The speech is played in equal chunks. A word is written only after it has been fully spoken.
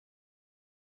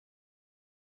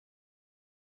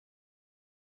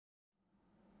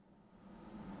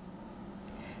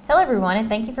Hello everyone, and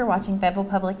thank you for watching Fayetteville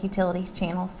Public Utilities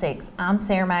Channel 6. I'm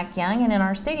Sarah Mack-Young, and in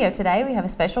our studio today we have a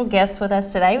special guest with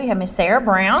us today. We have Miss Sarah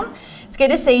Brown. It's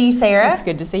good to see you, Sarah. It's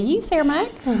good to see you, Sarah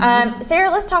Mack.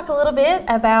 Sarah, let's talk a little bit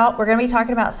about, we're going to be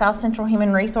talking about South Central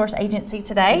Human Resource Agency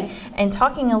today, yes, and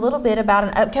talking a little bit about an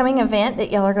upcoming event that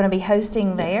y'all are going to be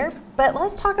hosting there. Yes. But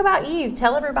let's talk about you.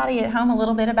 Tell everybody at home a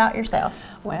little bit about yourself.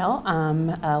 Well, I'm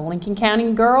a Lincoln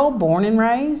County girl, born and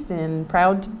raised, and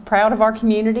proud of our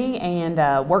community,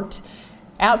 and worked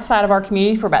outside of our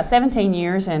community for about 17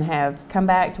 years and have come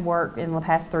back to work in the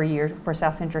past 3 years for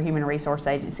South Central Human Resource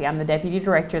Agency. I'm the deputy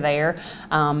director there,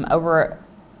 over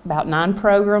about 9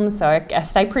 programs, so I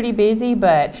stay pretty busy,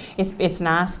 but it's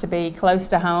nice to be close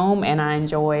to home, and I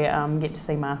enjoy get to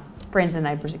see my friends and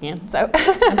neighbors again. So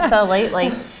absolutely.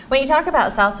 When you talk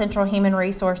about South Central Human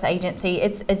Resource Agency,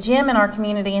 it's a gem in our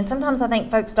community, and sometimes I think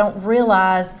folks don't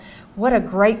realize what a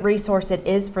great resource it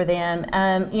is for them.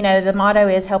 You know, the motto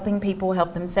is helping people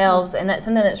help themselves, and that's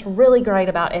something that's really great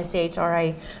about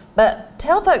SCHRA. But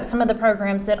tell folks some of the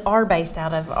programs that are based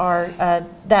out of our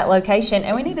that location,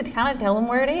 and we need to kind of tell them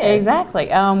where it is. Exactly.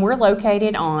 We're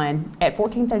located at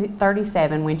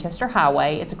 1437 Winchester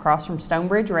Highway. It's across from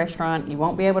Stonebridge Restaurant. You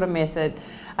won't be able to miss it.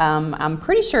 I'm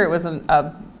pretty sure it was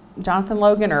a Jonathan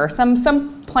Logan or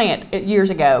some plant years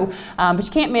ago, but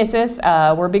you can't miss us.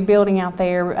 We're a big building out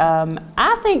there.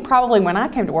 I think probably when I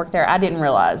came to work there, I didn't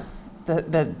realize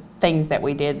the things that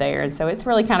we did there, and so it's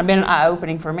really kind of been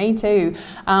eye-opening for me too.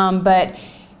 But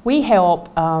we help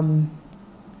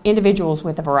individuals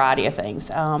with a variety of things.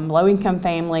 Low-income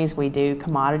families, we do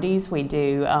commodities, we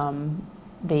do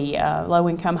the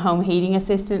low-income home heating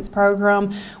assistance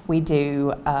program, we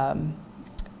do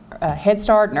Head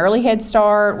Start and Early Head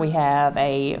Start. We have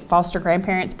a foster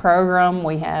grandparents program.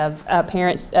 We have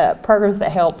programs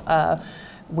that help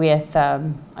with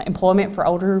employment for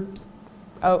older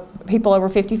people over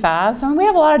 55. So we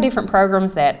have a lot of different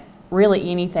programs that really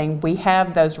anything. We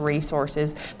have those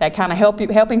resources that kind of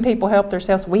helping people help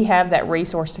themselves. We have that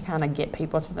resource to kind of get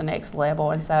people to the next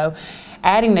level. And so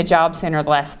adding the Job Center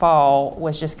last fall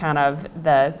was just kind of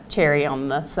the cherry on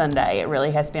the sundae. It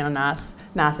really has been a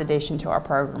nice addition to our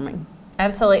programming.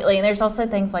 Absolutely, and there's also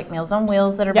things like Meals on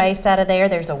Wheels that are based out of there.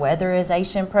 There's a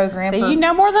weatherization program. So you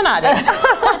know more than I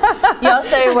do. You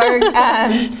also work,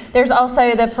 there's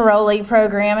also the parolee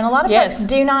program, and a lot of folks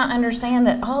do not understand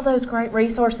that all those great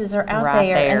resources are out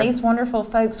there, and these wonderful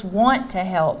folks want to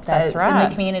help folks in the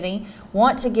community,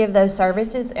 want to give those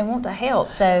services, and want to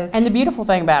help. So, and the beautiful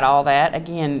thing about all that,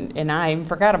 again, and I even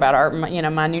forgot about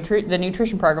the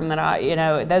nutrition program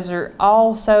that those are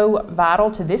all so vital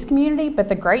to this community. But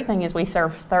the great thing is we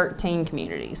serve 13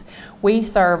 communities. We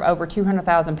serve over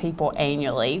 200,000 people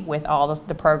annually with all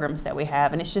the programs that we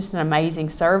have, and it's just an amazing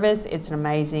service. It's an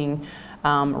amazing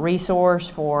resource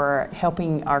for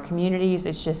helping our communities.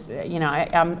 It's just,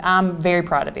 I'm very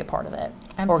proud to be a part of that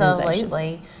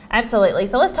organization. Absolutely.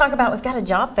 So let's talk about, we've got a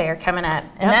job fair coming up,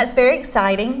 and that's very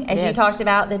exciting. As you talked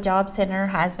about, the Job Center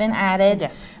has been added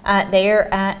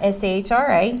there at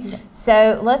SCHRA. Yes.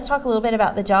 So let's talk a little bit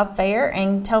about the job fair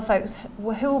and tell folks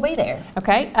who will be there.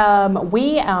 Okay.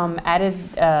 We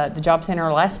added the Job Center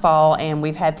last fall, and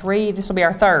we've had 3, this will be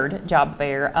our 3rd job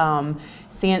fair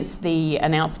since the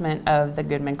announcement of the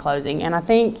Goodman closing. And I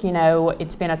think,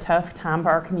 it's been a tough time for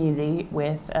our community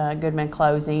with Goodman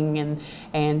closing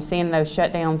and seeing those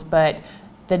shutdowns, but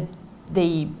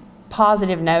the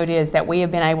positive note is that we have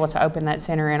been able to open that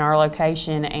center in our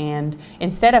location, and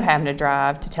instead of having to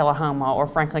drive to Tullahoma or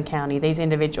Franklin County, these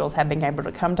individuals have been able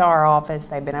to come to our office.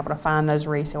 They've been able to find those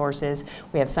resources.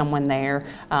 We have someone there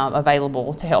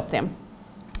available to help them.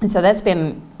 And so that's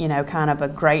been, kind of a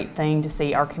great thing to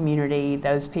see our community,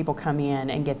 those people come in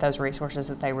and get those resources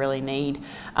that they really need.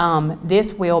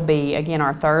 This will be, again,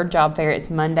 our 3rd job fair.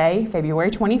 It's Monday, February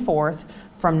 24th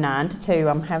from 9 to 2.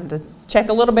 I'm having to check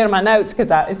a little bit of my notes because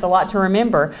it's a lot to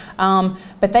remember.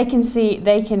 But they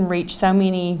can reach so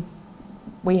many.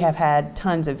 We have had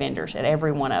tons of vendors at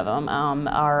every one of them.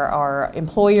 Our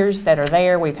employers that are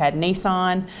there, we've had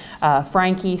Nissan,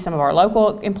 Frankie, some of our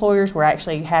local employers. We're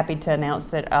actually happy to announce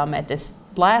that at this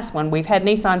last one, we've had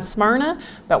Nissan Smyrna,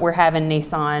 but we're having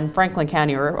Nissan Franklin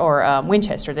County or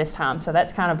Winchester this time. So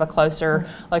that's kind of a closer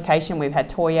location. We've had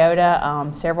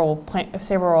Toyota, several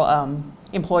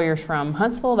employers from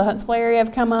Huntsville, the Huntsville area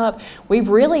have come up. We've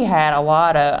really had a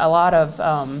lot of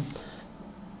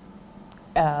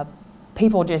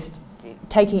people just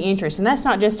taking interest. And that's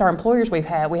not just our employers we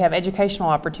have educational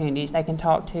opportunities. They can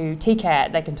talk to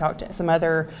TCAT, they can talk to some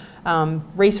other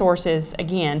resources.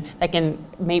 Again, they can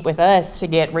meet with us to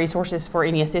get resources for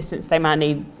any assistance they might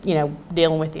need,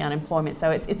 dealing with the unemployment.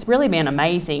 So it's really been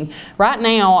amazing. Right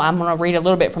now, I'm going to read a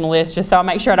little bit from the list just so I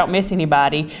make sure I don't miss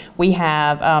anybody. We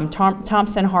have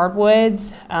Thompson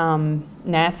Hardwoods,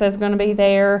 NASA is going to be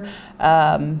there,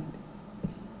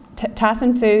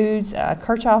 Tyson Foods,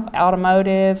 Kirchhoff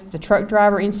Automotive, the Truck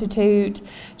Driver Institute,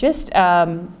 just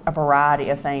a variety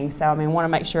of things. So, want to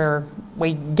make sure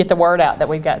we get the word out that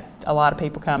we've got a lot of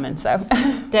people coming. So,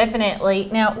 definitely.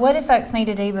 Now, what do folks need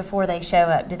to do before they show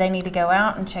up? Do they need to go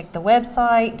out and check the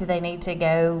website? Do they need to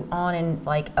go on and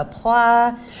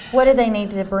apply? What do they need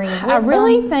to bring with them? I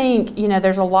really think,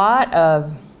 there's a lot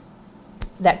of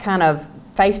that kind of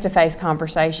face-to-face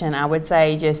conversation. I would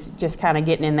say just kind of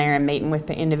getting in there and meeting with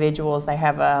the individuals. They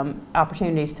have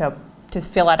opportunities to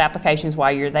fill out applications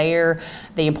while you're there.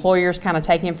 The employers kind of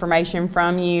take information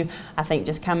from you. I think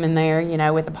just coming there,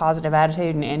 with a positive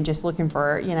attitude and just looking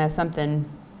for, something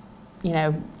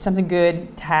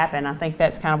good to happen. I think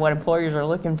that's kind of what employers are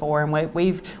looking for, and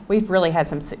we've really had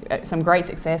some great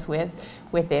success with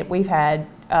it. We've had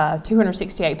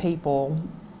 268 people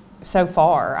so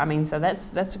far. So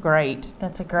that's great.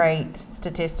 That's a great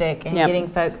statistic, and getting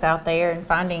folks out there and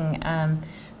finding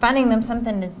them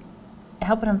something to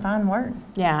helping them find work.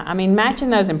 Yeah, matching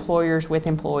those employers with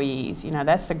employees.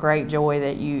 That's a great joy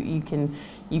that you can.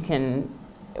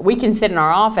 We can sit in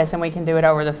our office and we can do it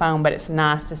over the phone, but it's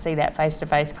nice to see that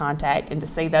face-to-face contact and to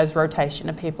see those rotation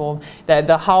of people.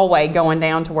 The hallway going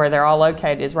down to where they're all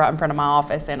located is right in front of my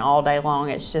office, and all day long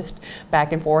it's just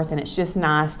back and forth, and it's just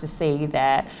nice to see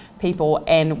that people.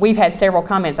 And we've had several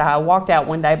comments. I walked out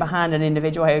one day behind an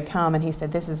individual who had come, and he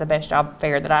said, "This is the best job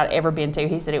fair that I'd ever been to."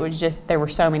 He said it was just, there were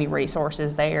so many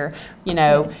resources there,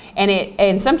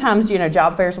 and sometimes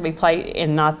job fairs will be played,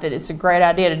 and not that it's a great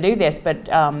idea to do this, but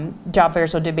job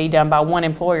fairs will be done by one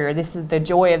employer. This is the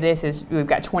joy of this, is we've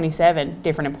got 27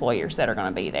 different employers that are going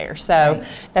to be there. So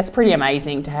that's pretty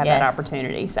amazing to have that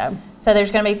opportunity. So there's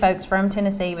going to be folks from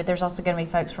Tennessee, but there's also going to be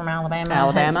folks from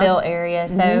Alabama. Huntsville area.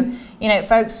 So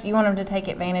folks, you want them to take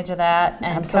advantage of that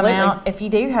and come out. If you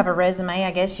do have a resume,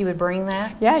 I guess you would bring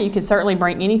that. Yeah, you could certainly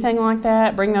bring anything like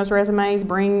that. Bring those resumes.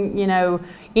 Bring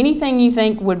anything you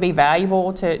think would be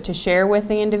valuable to share with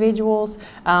the individuals.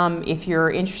 If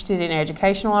you're interested in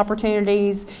educational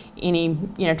opportunities, any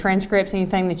transcripts,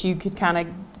 anything that you could kind of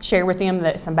share with them,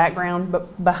 that some background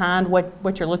behind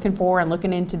what you're looking for and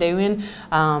looking into doing.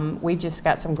 We've just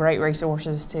got some great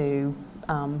resources to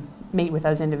meet with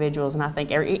those individuals, and I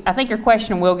think your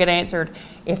question will get answered.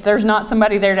 If there's not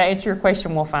somebody there to answer your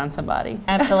question, we'll find somebody.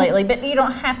 Absolutely, but you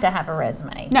don't have to have a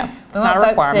resume. No, it's not a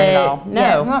requirement at all. No,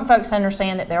 yeah, we want folks to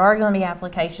understand that there are going to be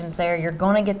applications there. You're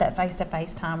going to get that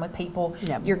face-to-face time with people.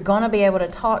 Yep. You're going to be able to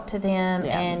talk to them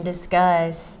and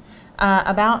discuss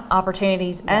about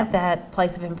opportunities at that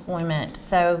place of employment.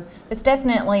 So it's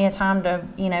definitely a time to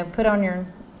put on your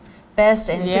best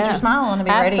and put your smile on and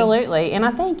be ready. Absolutely. And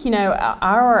I think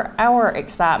our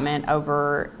excitement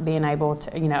over being able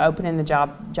to opening the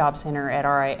job center at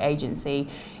our agency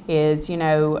is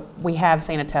we have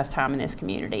seen a tough time in this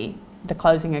community. The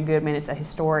closing of Goodman, it's a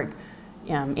historic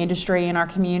industry in our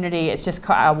community. It's just,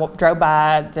 I drove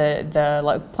by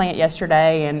the plant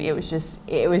yesterday, and it was just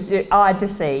odd to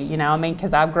see,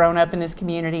 because I've grown up in this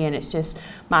community, and it's just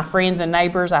my friends and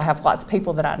neighbors. I have lots of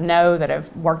people that I know that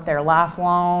have worked there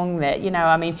lifelong, that,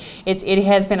 it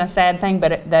has been a sad thing,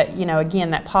 but again,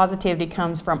 that positivity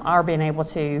comes from our being able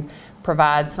to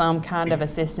provide some kind of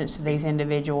assistance to these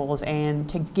individuals and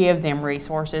to give them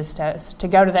resources to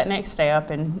go to that next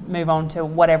step and move on to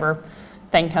whatever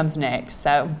thing comes next.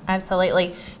 So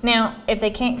absolutely. Now, if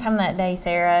they can't come that day,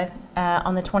 Sarah,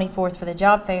 on the 24th for the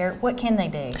job fair, what can they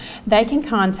do? They can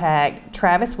contact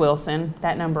Travis Wilson.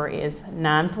 That number is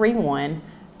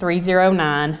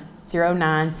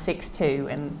 931-309-0962,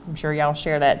 and I'm sure y'all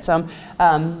share that some.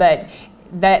 But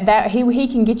he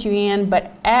can get you in,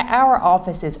 but our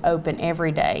office is open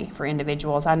every day for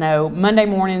individuals. I know Monday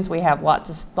mornings we have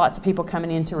lots of people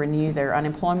coming in to renew their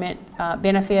unemployment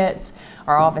benefits.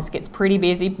 Our office gets pretty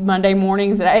busy Monday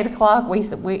mornings at 8 o'clock. We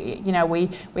have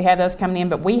those coming in,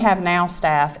 but we have now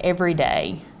staff every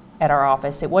day at our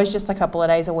office. It was just a couple of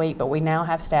days a week, but we now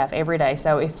have staff every day.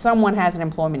 So if someone has an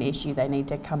employment issue, they need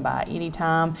to come by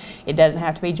anytime. It doesn't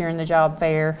have to be during the job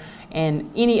fair,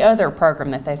 and any other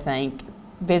program that they think.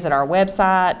 Visit our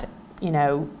website,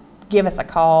 give us a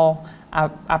call.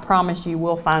 I promise you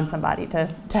we'll find somebody to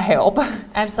help.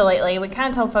 Absolutely. We kind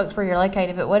of told folks where you're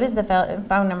located, but what is the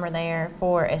phone number there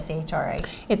for SCHRA?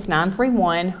 It's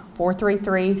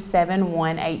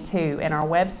 931-433-7182, and our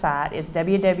website is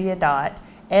www.schra.us.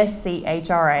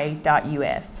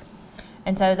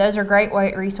 And so those are great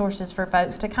resources for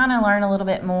folks to kind of learn a little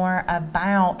bit more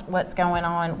about what's going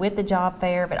on with the job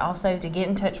fair, but also to get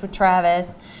in touch with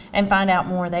Travis and find out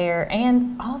more there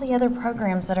and all the other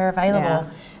programs that are available. Yeah.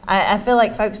 I feel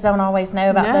like folks don't always know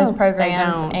about those programs,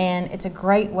 they don't. and it's a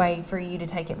great way for you to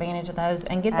take advantage of those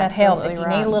and get that Absolutely help. If you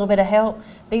right. need a little bit of help,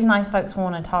 these nice folks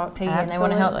want to talk to you and they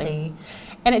want to help to you.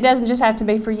 And it doesn't just have to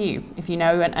be for you. If you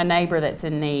know a neighbor that's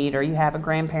in need, or you have a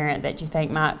grandparent that you think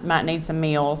might need some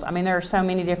meals. I mean, there are so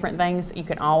many different things. You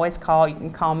can always call. You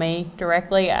can call me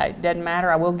directly. It doesn't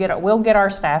matter. We'll get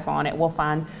our staff on it. We'll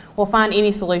find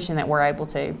any solution that we're able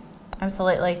to.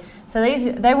 Absolutely. So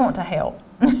they want to help.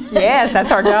 Yes,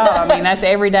 that's our job. I mean, that's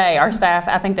every day. Our staff,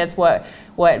 I think that's what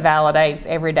validates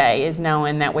every day, is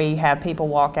knowing that we have people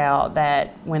walk out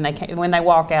that when they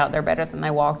walk out, they're better than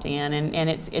they walked in, and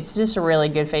it's just a really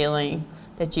good feeling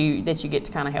that you get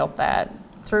to kind of help that.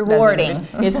 It's rewarding.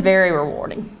 It's very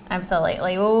rewarding.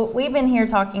 Absolutely. Well, we've been here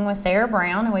talking with Sarah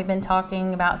Brown, and we've been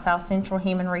talking about South Central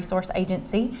Human Resource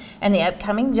Agency and the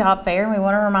upcoming job fair, and we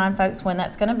want to remind folks when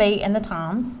that's going to be and the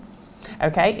times.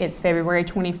 Okay, it's February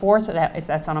 24th.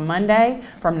 That's on a Monday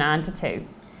from 9 to 2.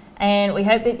 And we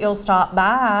hope that you'll stop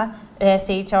by the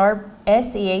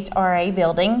SCHRA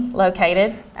building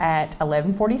located at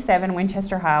 1147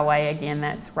 Winchester Highway. Again,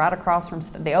 that's right across from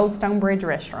the old Stonebridge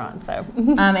restaurant. So,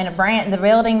 and the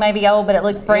building may be old, but it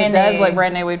looks brand new. It does look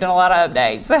brand new. We've done a lot of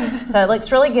updates. So it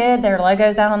looks really good. Their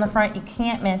logo's out on the front. You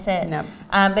can't miss it. Nope.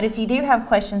 But if you do have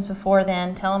questions before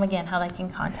then, tell them again how they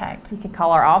can contact. You can call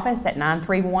our office at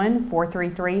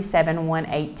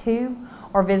 931-433-7182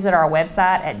 or visit our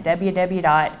website at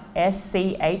www.schra.us.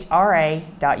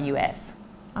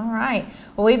 All right.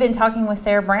 Well, we've been talking with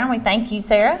Sarah Brown. We thank you,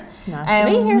 Sarah. Nice to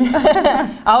be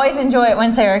here. Always enjoy it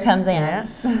when Sarah comes in. Yeah.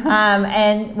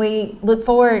 And we look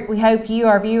forward, we hope you,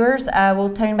 our viewers, will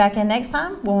tune back in next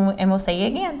time, and we'll see you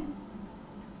again.